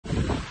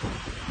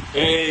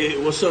Hey,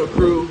 what's up,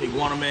 crew?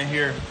 Iguana Man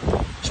here.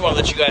 Just want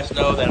to let you guys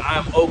know that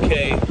I'm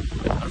okay.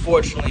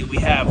 Unfortunately, we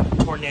have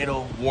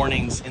tornado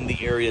warnings in the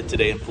area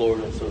today in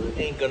Florida, so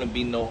there ain't gonna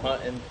be no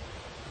hunting.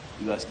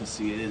 You guys can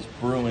see it is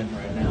brewing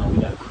right now.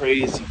 We got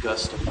crazy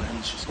gusts of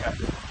winds just got.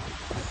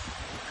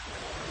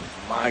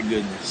 My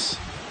goodness.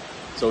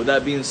 So with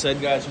that being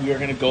said, guys, we are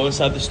gonna go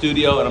inside the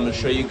studio and I'm gonna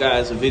show you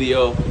guys a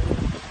video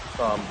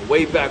from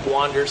way back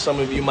wander. Some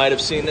of you might have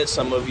seen it,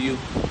 some of you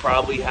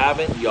probably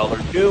haven't. Y'all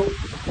are new.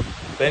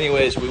 But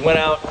anyways, we went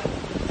out,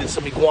 did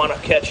some iguana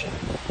catching.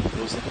 It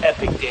was an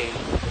epic day.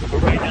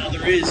 But right now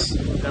there is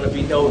gonna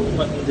be no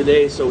hunting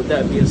today. So with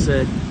that being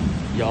said,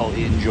 y'all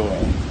enjoy.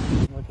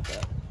 Look at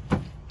that.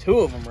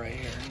 Two of them right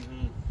here.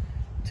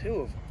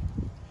 Two of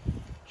them.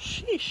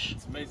 Sheesh.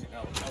 It's amazing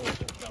how the colors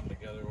have come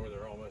together where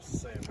they're almost the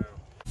same now.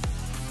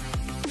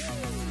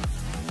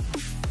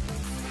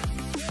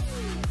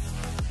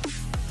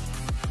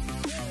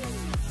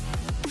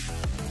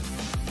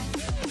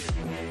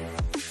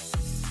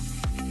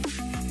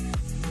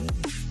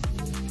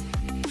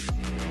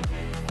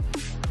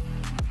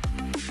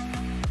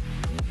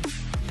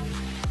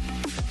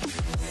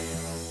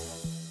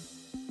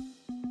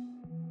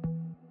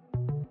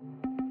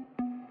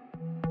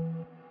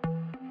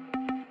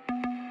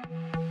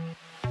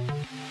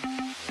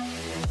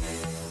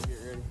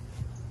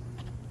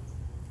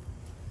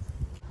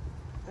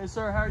 Hey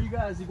sir, how are you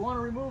guys? Iguana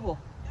removal.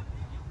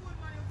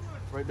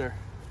 Right there,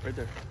 right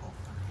there.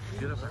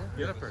 Get up there,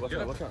 get up there,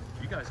 get up. What's up?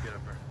 You guys get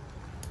up there.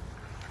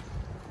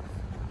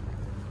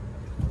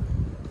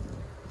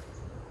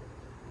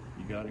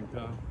 You got him,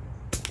 Kyle?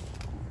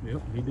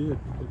 Yep, he did.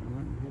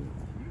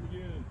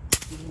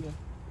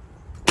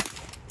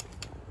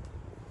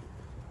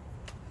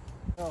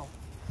 Oh,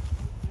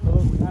 so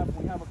look,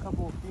 we have a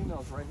couple of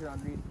females right here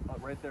underneath,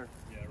 right there.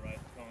 Yeah, right,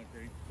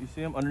 concrete. You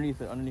see them underneath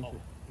it, underneath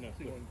it. No,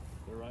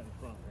 they're right in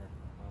front there.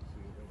 I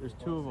see. There's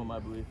two of them, I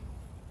believe.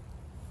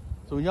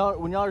 So when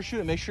y'all are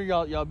shooting, make sure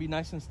y'all be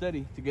nice and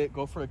steady to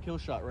go for a kill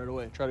shot right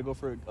away. Try to go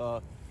for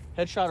a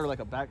headshot or like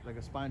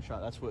a spine shot.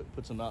 That's what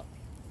puts them out.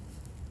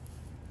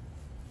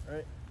 All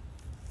right.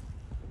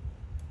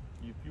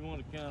 If you want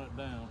to count it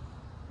down.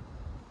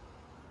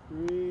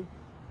 3,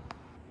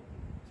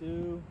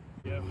 2.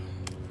 Yep.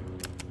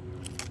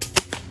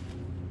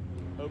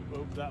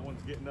 Hope that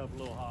one's getting up a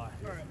little high.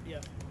 All right. Yeah.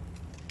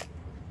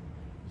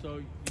 So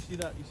you see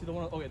that? You see the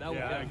one? Okay, that one.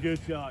 Yeah, good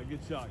shot,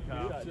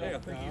 Kyle. Yeah, I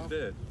think he's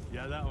dead.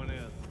 Yeah, that one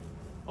is.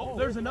 Oh,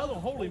 there's another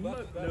one. Holy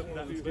moly. Nope,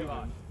 that was too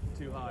high.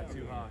 Too high,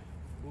 too high.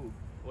 Ooh.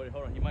 Wait,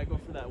 hold on. He might go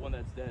for that one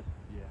that's dead.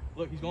 Yeah.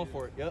 Look, he's going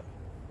for it. Yep.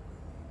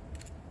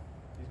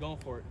 He's going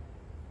for it.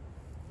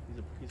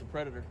 He's a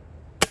predator.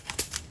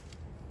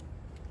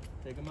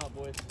 Take him out,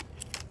 boys.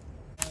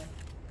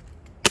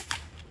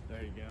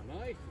 There you go.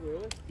 Nice,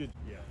 really. Good.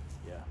 Yeah.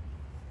 Yeah.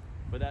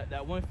 But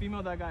that one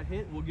female that got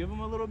hit, we'll give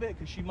him a little bit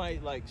because she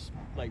might like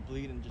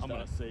bleed and just. I'm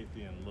gonna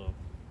safety and look.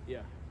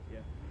 Yeah. Yeah.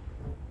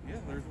 Yeah,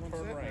 there's one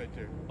sitting right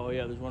there. Oh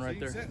yeah, there's one right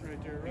there. He's sitting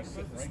right there, right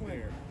above the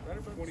swing. Right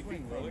above the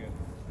swing, bro.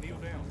 Kneel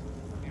down.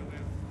 Kneel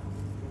down.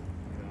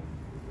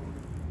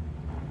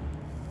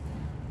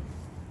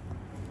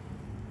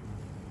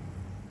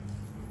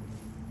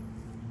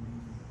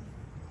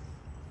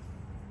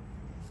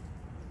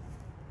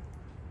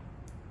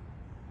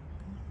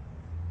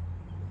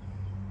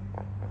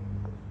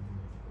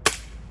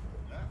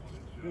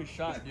 Good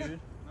shot, dude. Nice,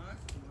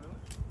 really.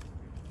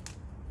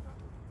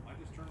 I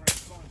just turned around and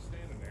saw him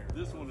standing there.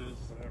 This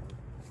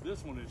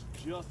one is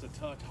just a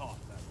touch hot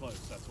that close.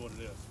 That's what it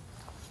is.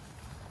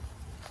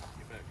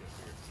 Get back up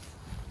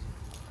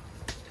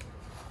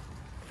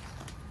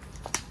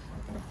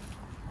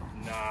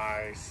here.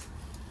 Nice.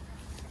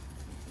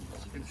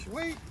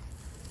 Sweet.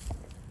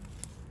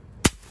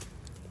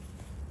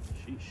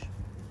 Sheesh.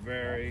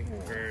 Very,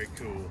 very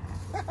cool.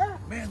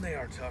 Man, they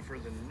are tougher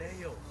than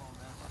nails.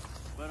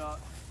 But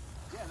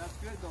yeah, that's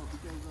good though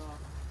because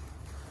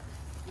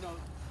you know,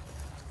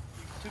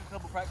 you took a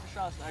couple practice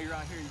shots. Now you're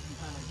out here, you can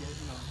kind of get a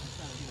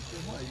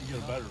feel. Well, you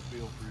get a better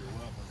feel for your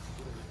weapon.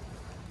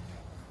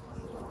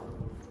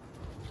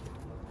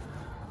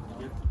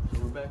 So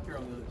we're back here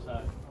on the other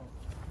side.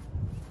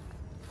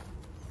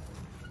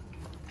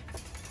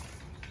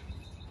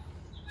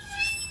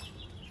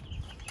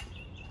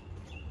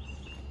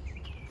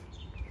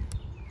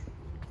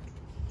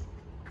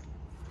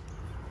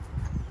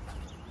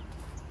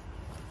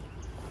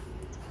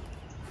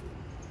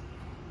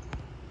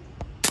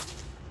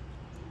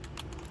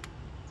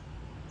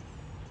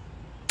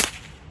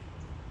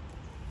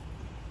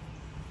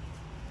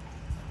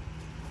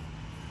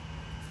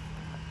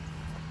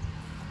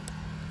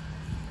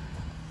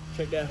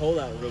 Check that hole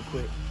out real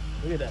quick.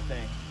 Look at that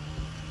thing.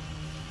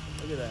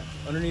 Look at that.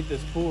 Underneath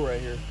this pool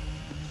right here.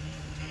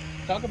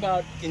 Talk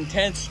about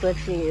intense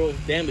structural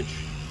damage.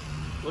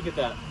 Look at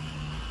that.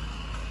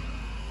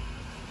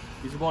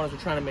 These iguanas are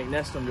trying to make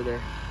nests under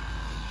there.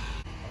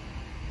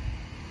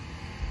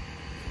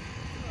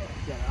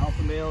 We got an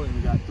alpha male and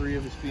we got 3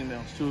 of his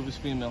females, 2 of his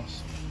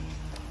females.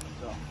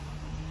 So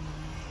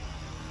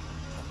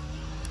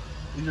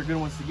these are good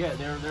ones to get.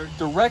 They're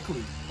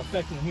directly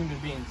affecting human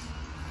beings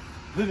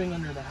living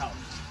under the house.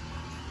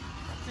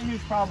 It's a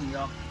huge problem,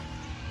 y'all.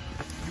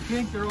 You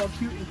think they're all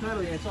cute and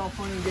cuddly and it's all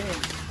fun and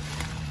games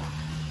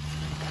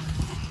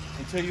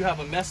until you have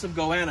a mess of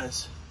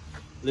goannas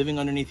living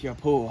underneath your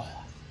pool.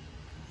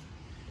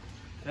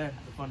 Then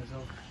the fun is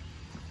over.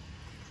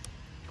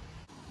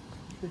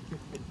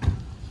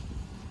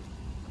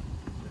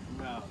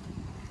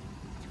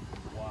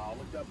 Wow,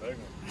 look at that big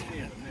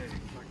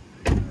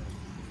one.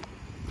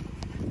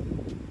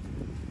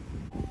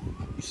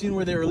 You seen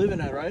where they were living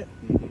at, right?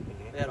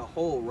 They had a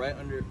hole right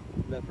under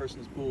that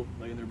person's pool,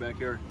 like in their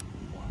backyard.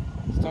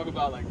 Let's talk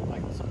about like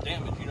some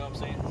damage, you know what I'm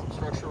saying? Some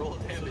structural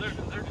damage.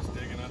 So they're just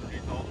digging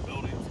underneath all the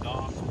buildings,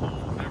 docks,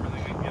 pools,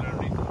 everything they can get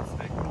underneath the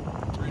stick.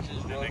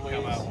 Bridges, And roadways. they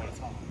come out when it's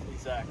hot.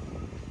 Exactly.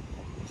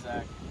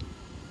 Exactly.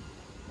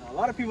 Now, a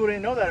lot of people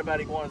didn't know that about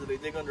iguanas, that they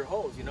dig under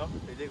holes, you know?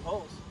 They dig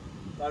holes.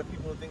 A lot of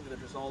people think that they're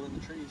just all in the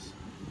trees.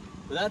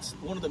 But that's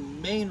one of the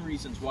main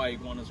reasons why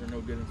iguanas are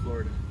no good in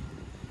Florida.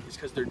 Is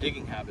because their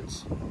digging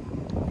habits.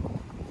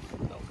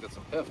 It's got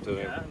some heft to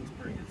it. Yeah, that's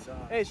pretty good size.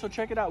 Hey, so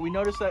check it out. We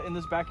noticed that in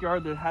this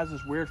backyard there has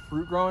this weird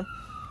fruit growing.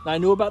 Now, I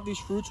knew about these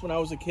fruits when I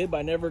was a kid, but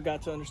I never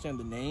got to understand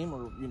the name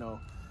or, you know,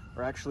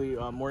 or actually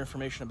more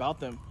information about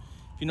them.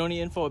 If you know any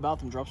info about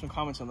them, drop some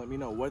comments and let me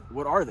know.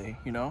 What are they,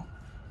 you know?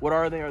 What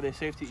are they? Are they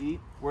safe to eat?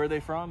 Where are they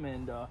from?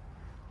 And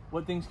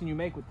what things can you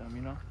make with them,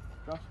 you know?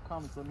 Drop some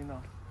comments, let me know.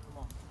 Come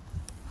on.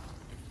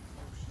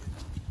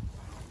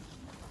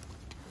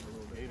 A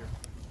little later.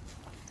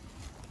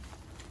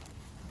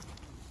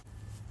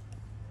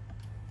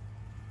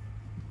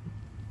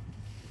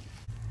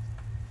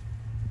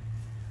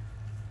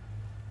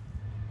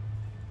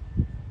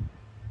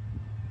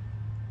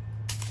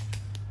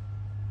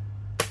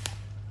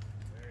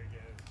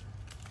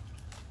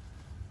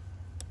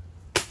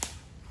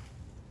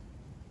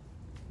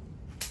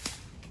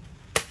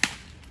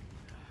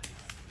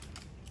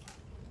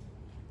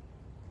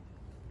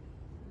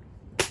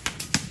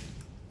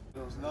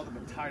 There was nothing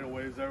but tidal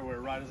waves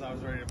everywhere right as I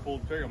was ready to pull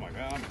the trigger. I'm like,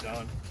 oh, I'm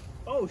done.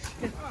 Oh,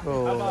 shit. How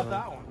about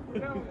that one?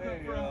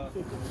 Hey,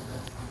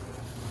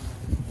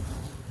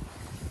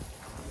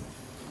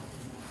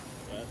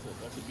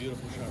 That's a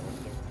beautiful shot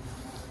right there.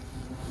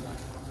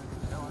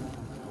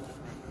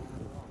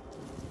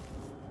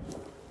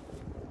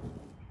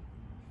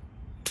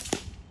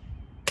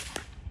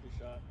 Good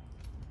shot.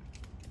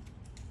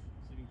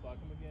 See if you can clock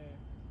him again.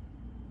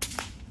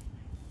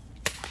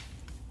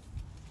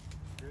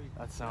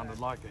 that sounded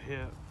like a hit.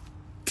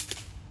 That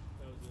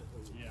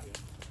was it. Yeah.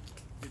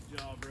 Good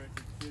job,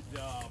 Rick. Good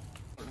job.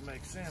 It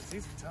makes sense.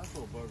 These are tough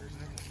little buggers.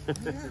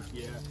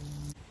 Yeah.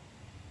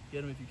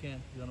 Get him if you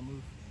can. He's on a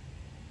move.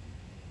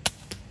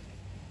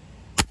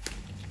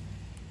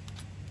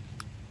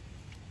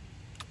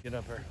 Get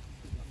up here.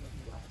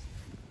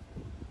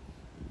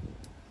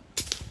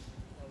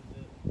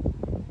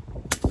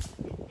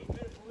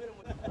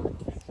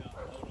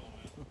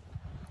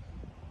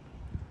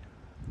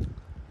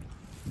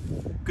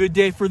 Good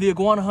day for the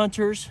iguana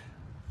hunters.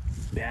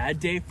 Bad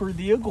day for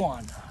the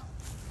iguana.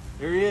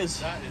 There he is.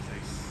 That is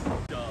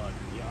a stud.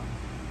 Yeah.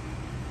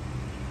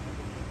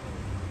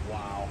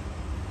 Wow.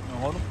 You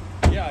wanna hold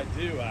him? Yeah, I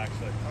do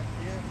actually.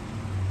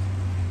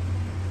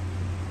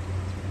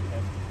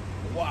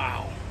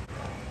 Wow.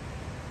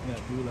 Yeah,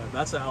 do that.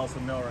 That's an alpha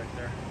male right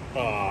there.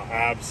 Oh,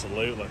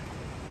 absolutely.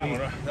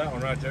 That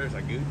one right there is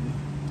a good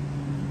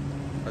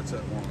one. That's that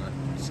one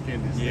that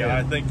skinned his Yeah,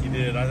 head. I think you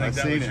did. I think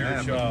that seen was it your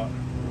happen. shot.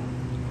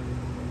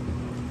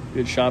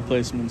 Good shot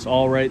placements,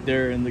 all right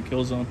there in the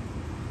kill zone.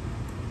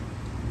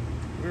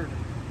 Weird.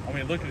 I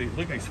mean, look at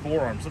his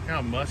forearms. Look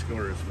how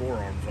muscular his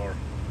forearms are.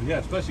 Yeah,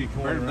 especially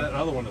compared to that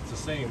other one that's the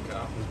same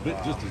kind.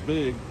 It's just as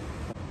big.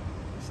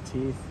 His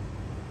teeth.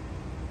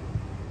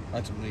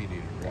 That's a meat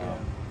eater. Wow.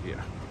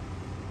 Yeah.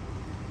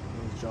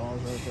 His jaws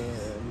right there.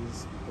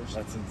 Yeah,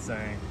 That's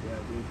insane. yeah,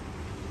 dude.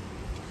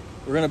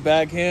 We're gonna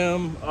bag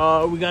him.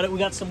 We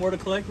got some more to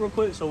collect real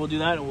quick, so we'll do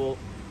that and we'll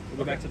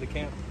go back to the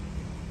camp.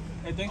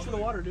 Hey, thanks for the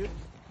water, dude.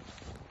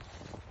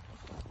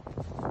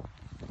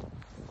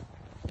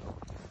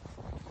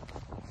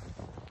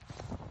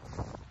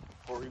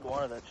 Poor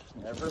iguana that just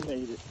never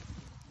made it.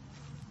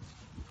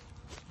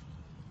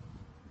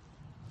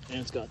 And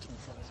it's got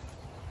 25.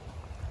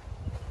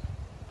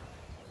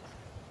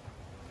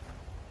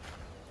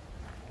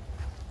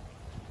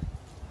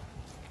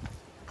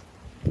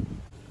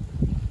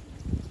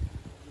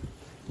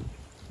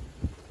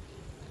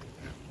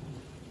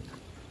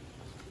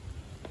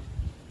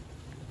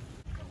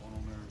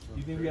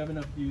 You think we have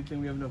enough? Do you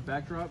think we have enough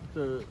backdrop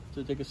to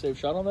take a safe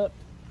shot on that?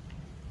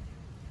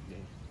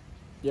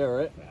 Yeah,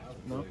 right.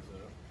 No.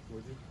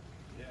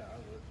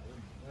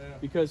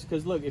 Because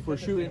look, if we're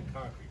shooting,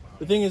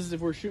 the thing is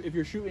if you're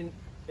shooting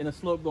in a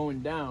slope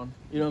going down,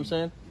 you know what I'm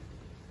saying?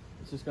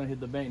 It's just gonna hit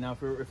the bank. Now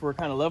if we're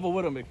kind of level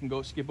with them, it can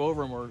go skip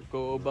over them or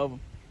go above them.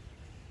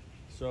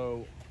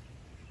 So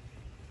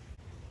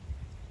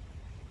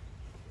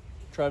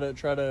try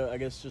to I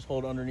guess just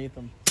hold underneath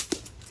them.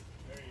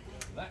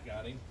 That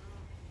got him.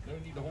 No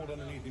need to hold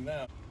underneath him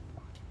now.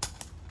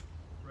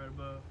 right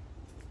above.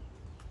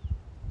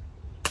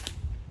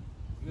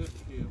 Good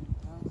kill.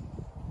 Go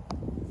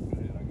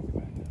ahead, I'll get you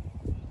back in.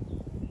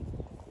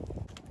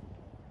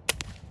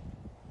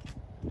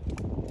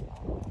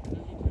 You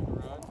to the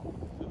right,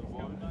 to the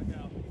water. Back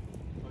out.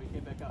 Oh, you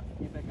came back out.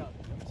 You came back out.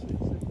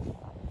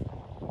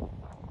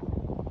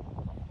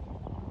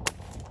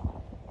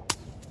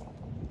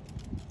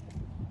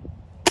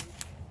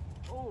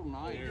 Oh,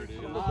 nice. There it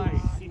is.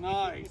 Nice,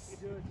 nice.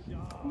 Good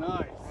job.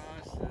 Nice.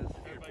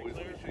 Here, boys,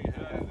 let me show you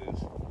how that is.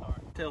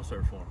 Tail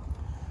surf for them.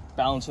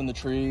 Balancing the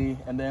tree,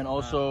 and then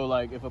also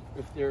like if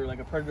they're like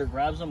a predator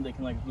grabs them, they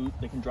can like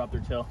they can drop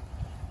their tail.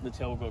 The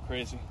tail will go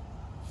crazy,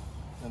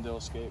 and they'll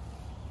escape.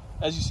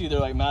 As you see, they're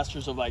like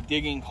masters of like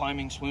digging,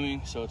 climbing,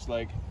 swimming. So it's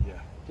like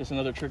just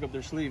another trick up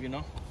their sleeve, you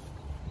know.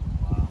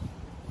 Wow.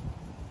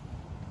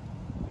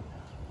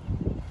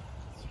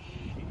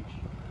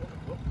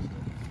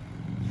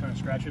 Trying to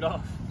scratch it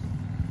off.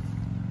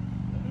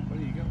 Well,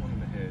 you got one in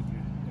the head.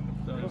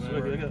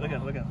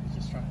 Look at him. He's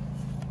just trying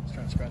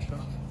to scratch it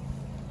off.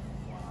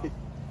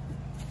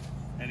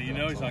 And you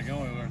know he's not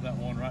going anywhere. That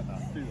one right now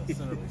through the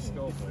center of the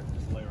skull plate.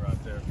 Just lay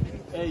right there.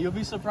 Hey, you'll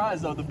be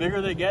surprised though. The bigger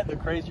they get,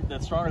 the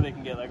stronger they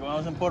can get. Like when I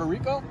was in Puerto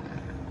Rico,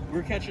 we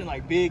were catching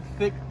like big,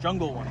 thick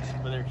jungle ones,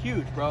 but they're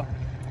huge, bro.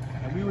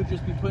 And we would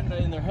just be putting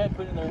it in their head,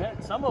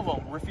 Some of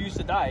them refused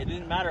to die. It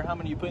didn't matter how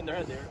many you put in their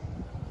head.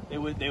 They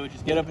would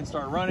just get up and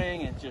start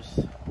running, and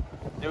just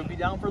they would be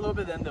down for a little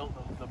bit, then they'll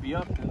be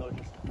up and they'll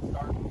just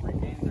start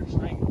regaining their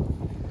strength.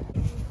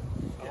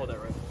 I'll hold that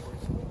right for you.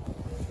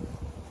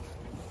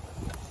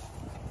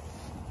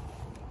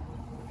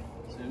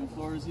 Saving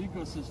Florida's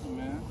ecosystem,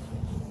 man.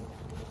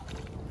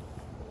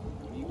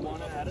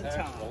 Iguana at a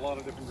time. A lot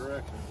of different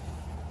directions.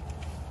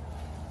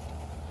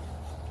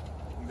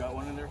 You got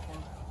one in there for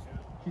him?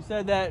 She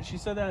said that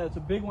it's a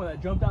big one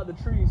that jumped out the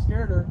tree,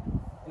 scared her,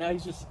 and now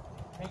he's just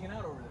hanging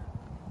out over there.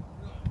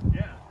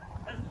 Yeah.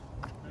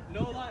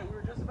 No lie, we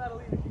were just about to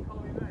leave and she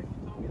called me back. She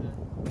told me that.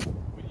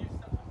 When you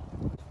stop.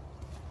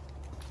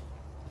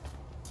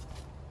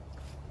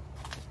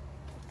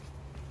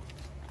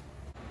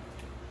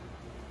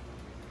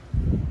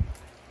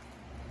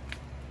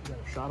 Got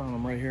a shot on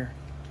him right here.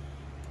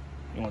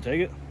 You want to take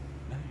it?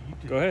 No, you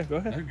do. Go ahead, go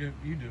ahead. They're good.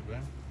 You do,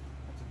 man.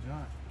 That's a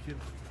giant kid.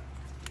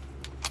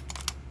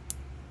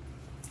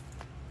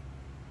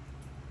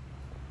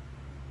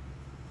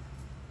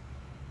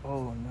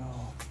 Oh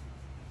no.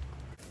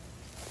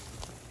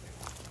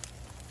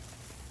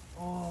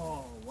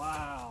 Oh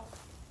wow.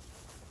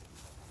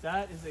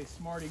 That is a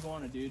smart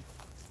iguana, dude.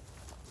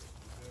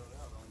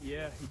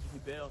 Yeah, he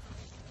bailed.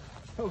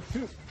 Oh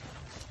shoot.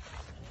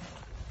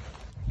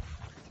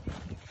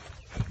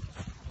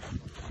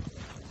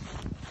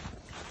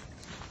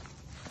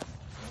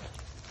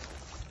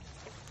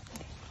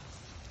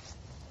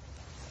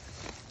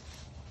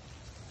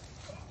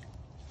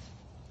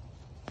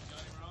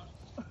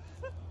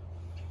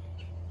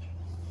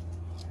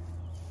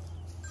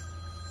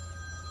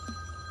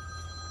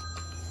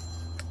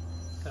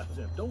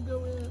 Don't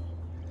go in. What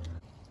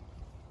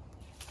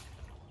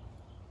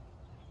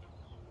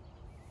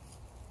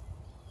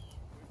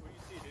do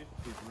you see, dude?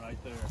 He's right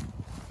there.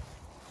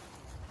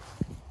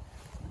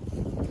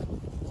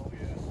 Oh,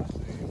 yeah, I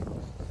see him.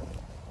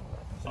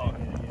 Oh,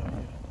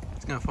 yeah.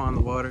 It's gonna fall in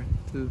the water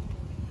too.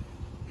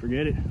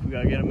 Forget it. We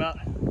gotta get him out.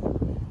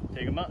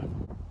 Take him out.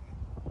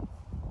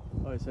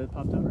 Oh, his head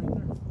popped out right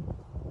there.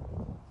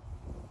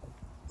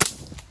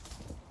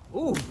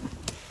 Ooh.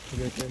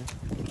 Right there.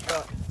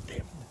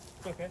 Damn.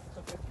 It's okay. It's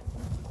okay.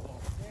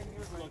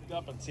 Looked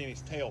up and seen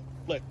his tail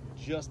flick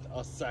just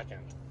a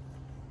second.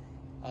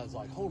 I was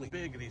like, holy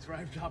big, and he's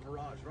right on top of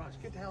Raj. Raj,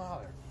 get the hell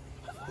out of there.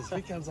 Because if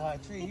he comes out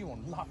of the tree, he will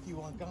knock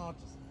you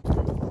unconscious.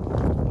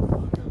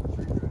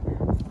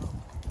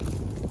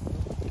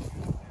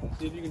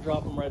 See if you can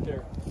drop him right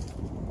there.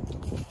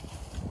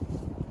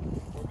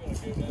 We're gonna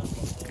go down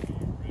below you,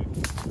 Rick.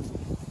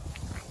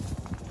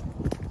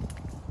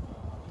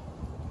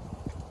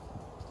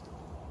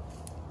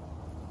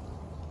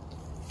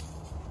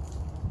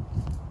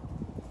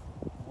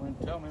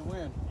 Tell me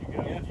when. You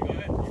go. Yeah,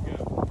 you go.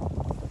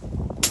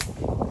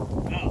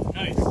 Oh,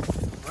 nice.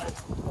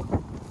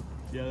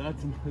 Yeah,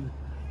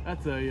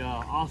 that's a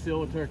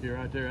Osceola turkey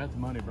right there. That's a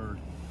money bird.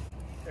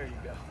 There you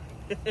go.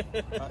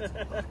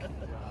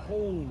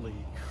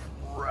 Holy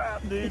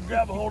crap, dude!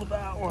 Grab a hold of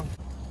that one.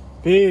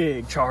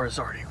 Big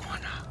Charizard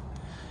iguana.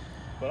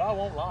 But I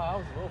won't lie, I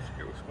was a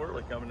little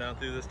squirrely coming down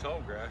through this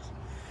tall grass.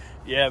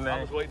 Yeah, I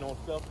man. was waiting on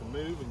stuff to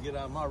move and get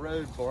out of my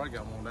road before I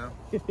got one down.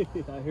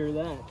 I hear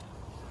that.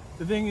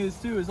 The thing is,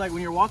 too, is like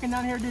when you're walking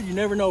down here, dude, you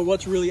never know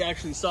what's really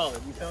actually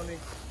solid. You feel me?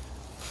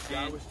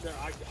 Yeah,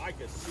 I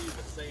could see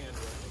the sand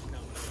coming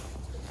out.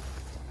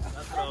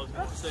 That's what I was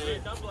gonna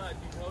say. I'm glad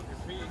you held your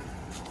feet.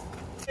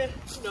 Yeah,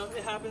 you know,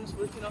 it happens,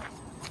 but you know,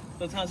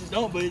 sometimes it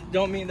don't. But it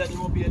don't mean that there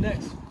won't be a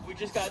next. We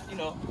just got, you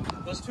know,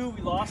 those two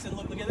we lost, and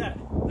look at that.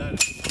 That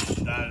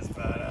is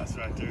badass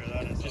right there.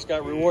 That is Just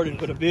got rewarded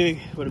with a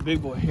big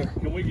boy here.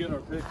 Can we get our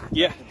picture?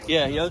 Yeah,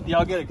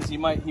 y'all get it, cause he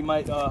might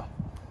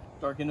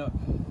darken up.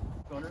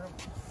 Go under him.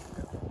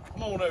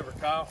 Come on over,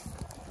 Kyle.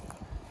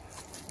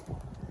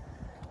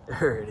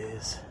 There it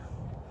is.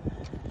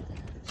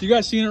 So you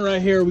guys seen it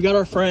right here. We got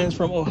our friends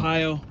from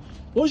Ohio.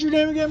 What was your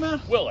name again,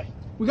 man? Willie,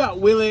 We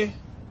got Willie,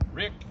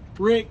 Rick,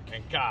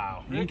 and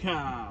Kyle.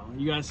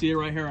 You guys see it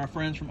right here. Our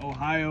friends from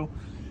Ohio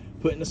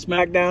putting a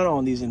smackdown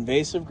on these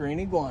invasive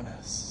green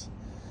iguanas.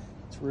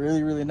 It's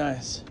really, really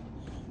nice.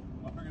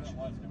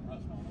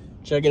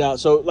 Check it out.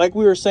 So like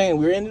we were saying,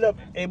 we ended up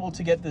able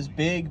to get this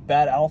big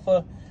bad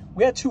alpha.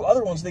 We had 2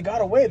 other ones. They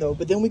got away though,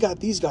 but then we got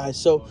these guys.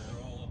 So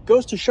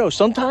goes to show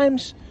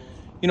sometimes,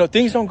 you know,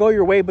 things don't go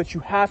your way, but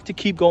you have to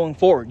keep going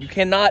forward. You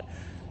cannot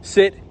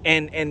sit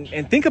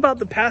and think about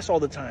the past all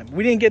the time.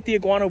 We didn't get the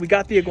iguana. We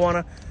got the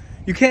iguana.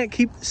 You can't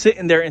keep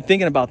sitting there and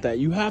thinking about that.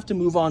 You have to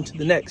move on to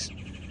the next.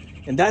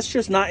 And that's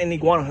just not in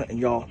iguana hunting,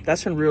 y'all.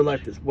 That's in real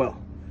life as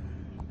well.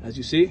 As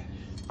you see,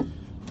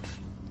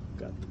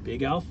 got the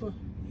big alpha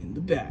in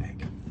the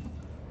bag.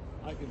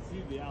 I can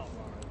see the outline.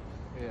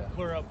 Yeah.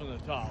 Clear up in the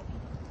top.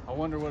 I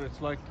wonder what it's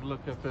like to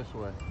look up this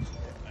way.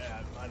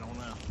 I don't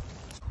know.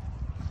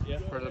 Yeah.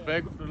 For the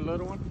big, the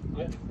little one?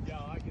 Yeah. Yeah,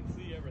 I can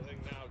see everything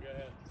now. Go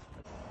ahead.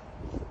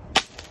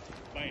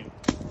 Bam.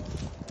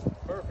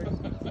 Perfect.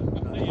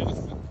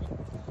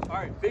 All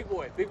right, big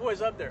boy. Big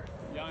boy's up there.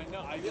 Yeah, I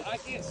know. I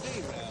can't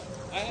see him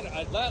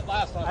now.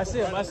 Last time. I see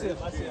him. I see him.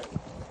 I see him.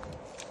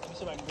 Let me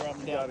see if I can grab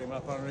him Got down. him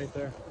up underneath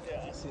there.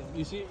 Yeah, I see him.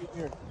 You see him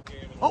here?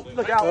 Oh,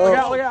 Look out! Look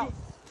out! Look out!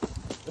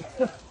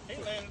 He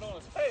landed on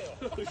his tail.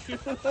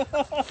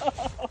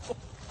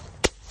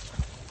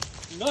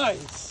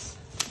 Nice.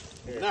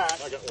 Here,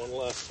 I got one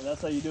left. And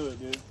that's how you do it,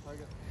 dude.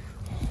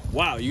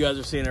 Wow, you guys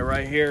are seeing it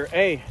right here.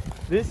 Hey,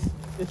 this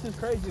is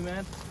crazy,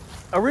 man.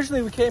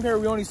 Originally, we came here,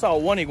 we only saw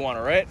 1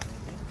 iguana, right?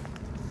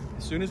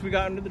 As soon as we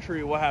got into the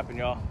tree, what happened,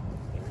 y'all?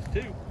 There was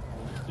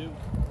 2.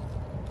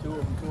 Two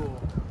of them.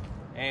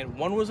 And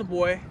 1 was a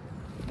boy,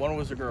 1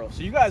 was a girl.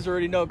 So you guys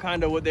already know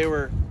kind of what they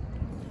were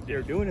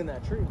doing in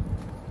that tree.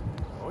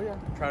 Oh yeah,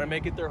 trying to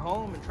make it their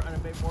home and trying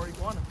to make more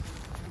iguana.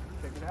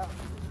 Check it out.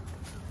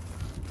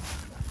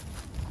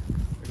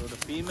 There goes the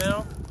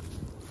female.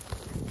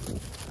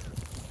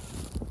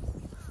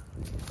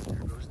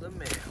 There goes the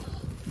male.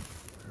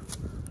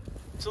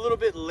 It's a little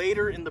bit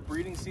later in the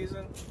breeding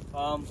season.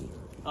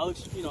 I'll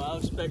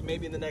expect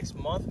maybe in the next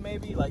month,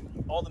 maybe like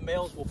all the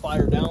males will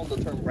fire down, they'll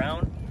turn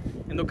brown,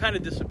 and they'll kind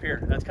of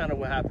disappear. That's kind of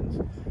what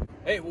happens.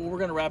 Hey, well, we're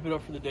gonna wrap it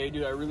up for the day,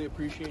 dude. I really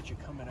appreciate you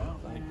coming out.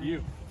 Thank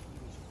you.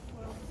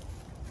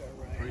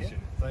 Appreciate it.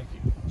 Thank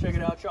you. Check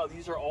it out, y'all.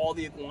 These are all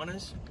the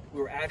iguanas we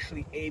were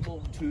actually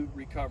able to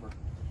recover.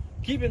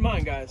 Keep in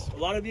mind, guys, a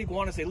lot of the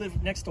iguanas, they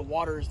live next to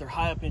waters. They're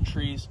high up in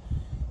trees.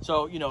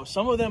 So, you know,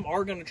 some of them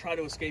are going to try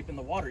to escape in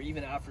the water,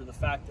 even after the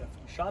fact that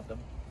we shot them.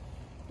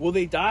 Will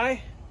they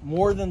die?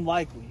 More than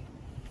likely.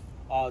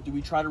 Do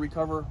we try to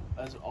recover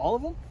as all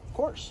of them? Of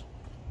course.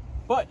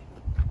 But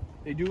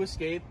they do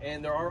escape,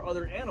 and there are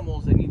other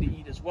animals they need to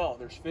eat as well.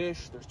 There's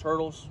fish, there's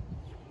turtles,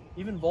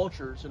 even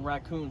vultures and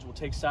raccoons will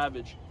take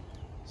salvage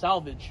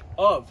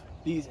of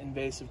these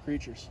invasive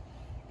creatures.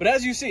 But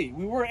as you see,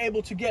 we were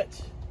able to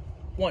get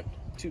 1,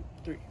 2,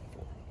 3,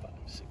 4, 5,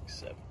 6,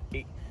 7,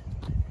 8,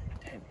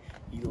 10,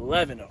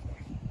 11 of them.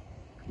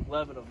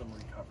 11 of them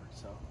recovered.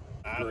 So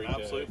I had an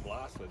absolute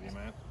blast with you,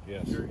 man.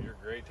 Yes. You're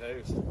great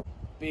host.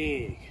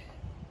 Big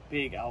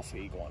alpha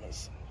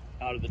iguanas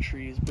out of the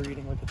trees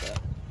breeding. Look at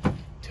that.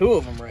 2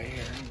 of them right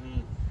here.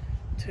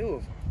 2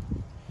 of them.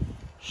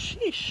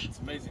 Sheesh. It's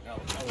amazing how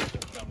the colors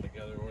have come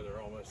together where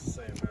they're almost the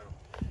same now.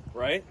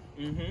 Right?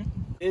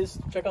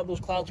 Check out those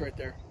clouds right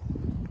there.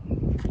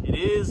 It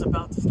is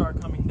about to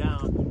start coming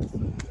down.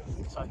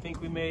 So I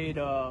think we made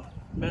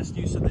best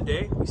use of the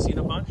day. We seen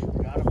a bunch,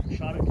 got them,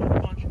 shot it, killed a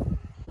bunch.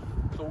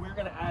 So we're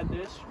gonna add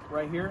this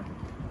right here,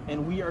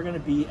 and we are gonna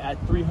be at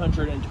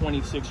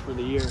 326 for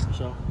the year.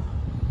 So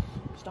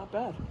it's not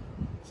bad.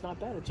 It's not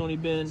bad. It's only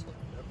been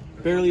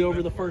barely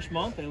over the first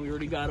month, and we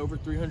already got over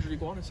 300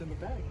 iguanas in the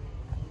bag.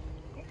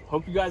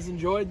 Hope you guys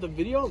enjoyed the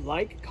video.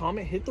 Like,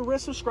 comment, hit the red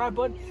subscribe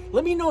button.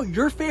 Let me know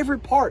your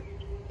favorite part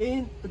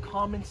in the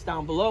comments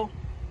down below.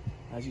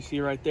 As you see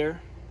right there,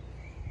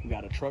 we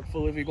got a truck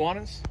full of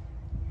iguanas.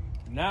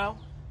 Now,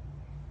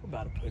 we're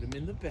about to put them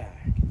in the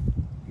bag.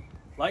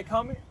 Like,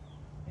 comment,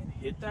 and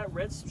hit that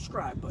red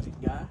subscribe button,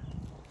 guys.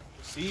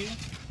 See you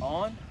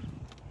on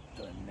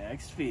the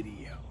next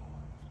video.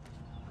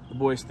 The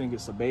boys think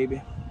it's a baby.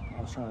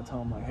 I was trying to tell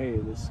them, like, hey,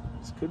 this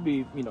could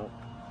be, you know,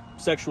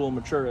 sexual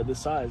mature at this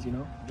size, you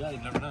know. Yeah, you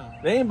never know.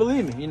 They didn't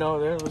believe me, you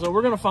know. So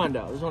we're gonna find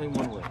out. There's only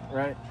one way,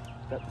 right?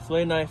 Got the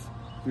fillet knife.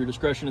 Your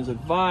discretion is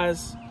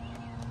advised.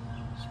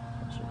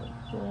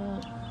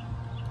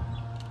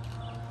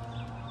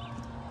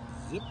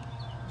 Zip.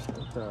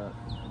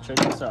 Check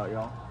this out,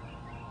 y'all.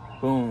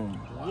 Boom.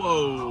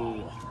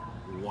 Whoa.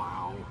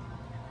 Wow.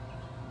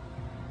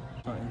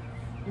 All right.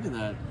 Look at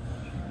that.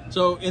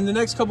 So in the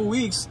next couple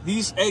weeks,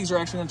 these eggs are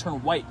actually gonna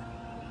turn white.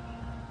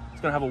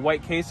 It's gonna have a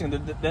white casing.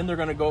 Then they're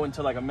gonna go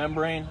into like a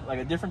membrane, like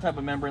a different type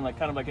of membrane, like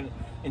kind of like an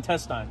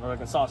intestine or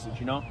like a sausage,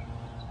 you know?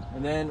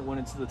 And then when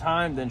it's the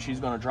time, then she's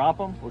gonna drop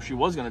them, or she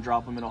was gonna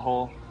drop them in a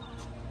hole.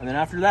 And then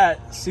after that,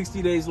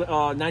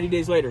 90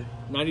 days later,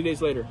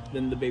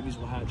 then the babies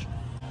will hatch.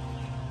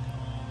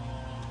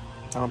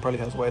 That one probably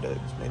has white eggs,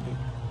 maybe.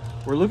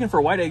 We're looking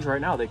for white eggs right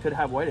now. They could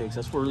have white eggs.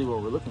 That's really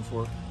what we're looking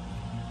for.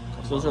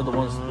 So those are the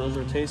ones. Those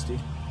are tasty.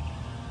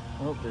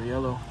 Oh, they're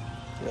yellow.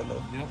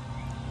 Yellow. Yep.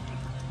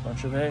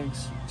 Bunch of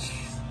eggs.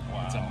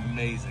 Wow. It's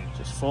amazing.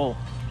 Just full.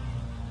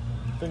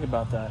 Think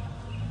about that.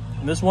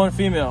 And this one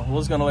female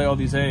was gonna lay all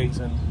these eggs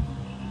and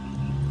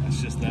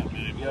That's just that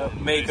many.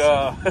 make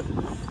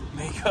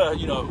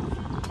you know,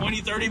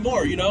 20, 30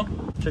 more. You know.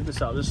 Check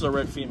this out. This is a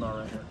red female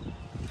right here.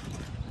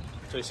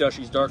 So you see how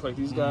she's dark like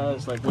these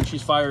guys? Like when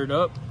she's fired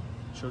up,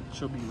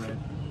 she'll be red.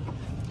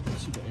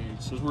 Let's see the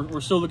eggs. So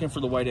we're still looking for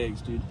the white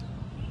eggs, dude.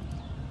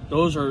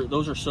 Those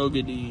are so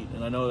good to eat,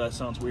 and I know that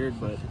sounds weird,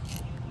 but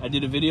I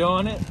did a video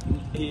on it.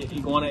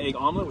 Iguana egg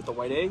omelet with the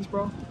white eggs,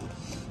 bro.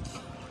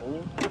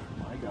 Oh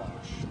my gosh.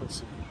 Let's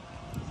see.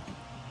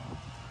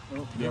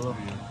 Oh, yellow.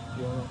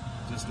 Yellow.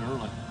 Just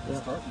early.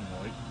 Yeah. Starting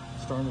white.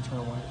 Starting to turn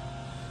white.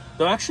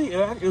 Though actually,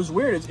 it was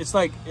weird. It's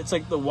like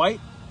the white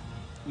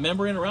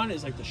membrane around it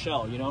is like the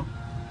shell, you know?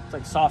 It's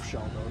like soft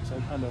shell though. It's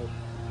like kind of,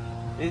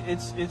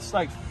 it's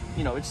like,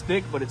 you know, it's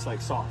thick, but it's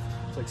like soft.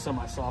 It's like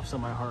semi-soft,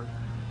 semi-hard.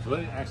 So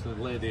they actually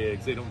lay the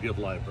eggs. They don't give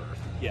live birth.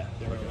 Yeah,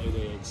 they're gonna lay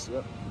the eggs.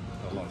 Yep.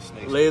 A lot of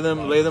snakes. Lay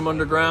them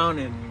underground,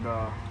 and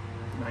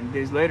 90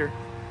 days later,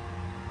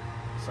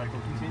 the cycle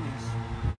continues.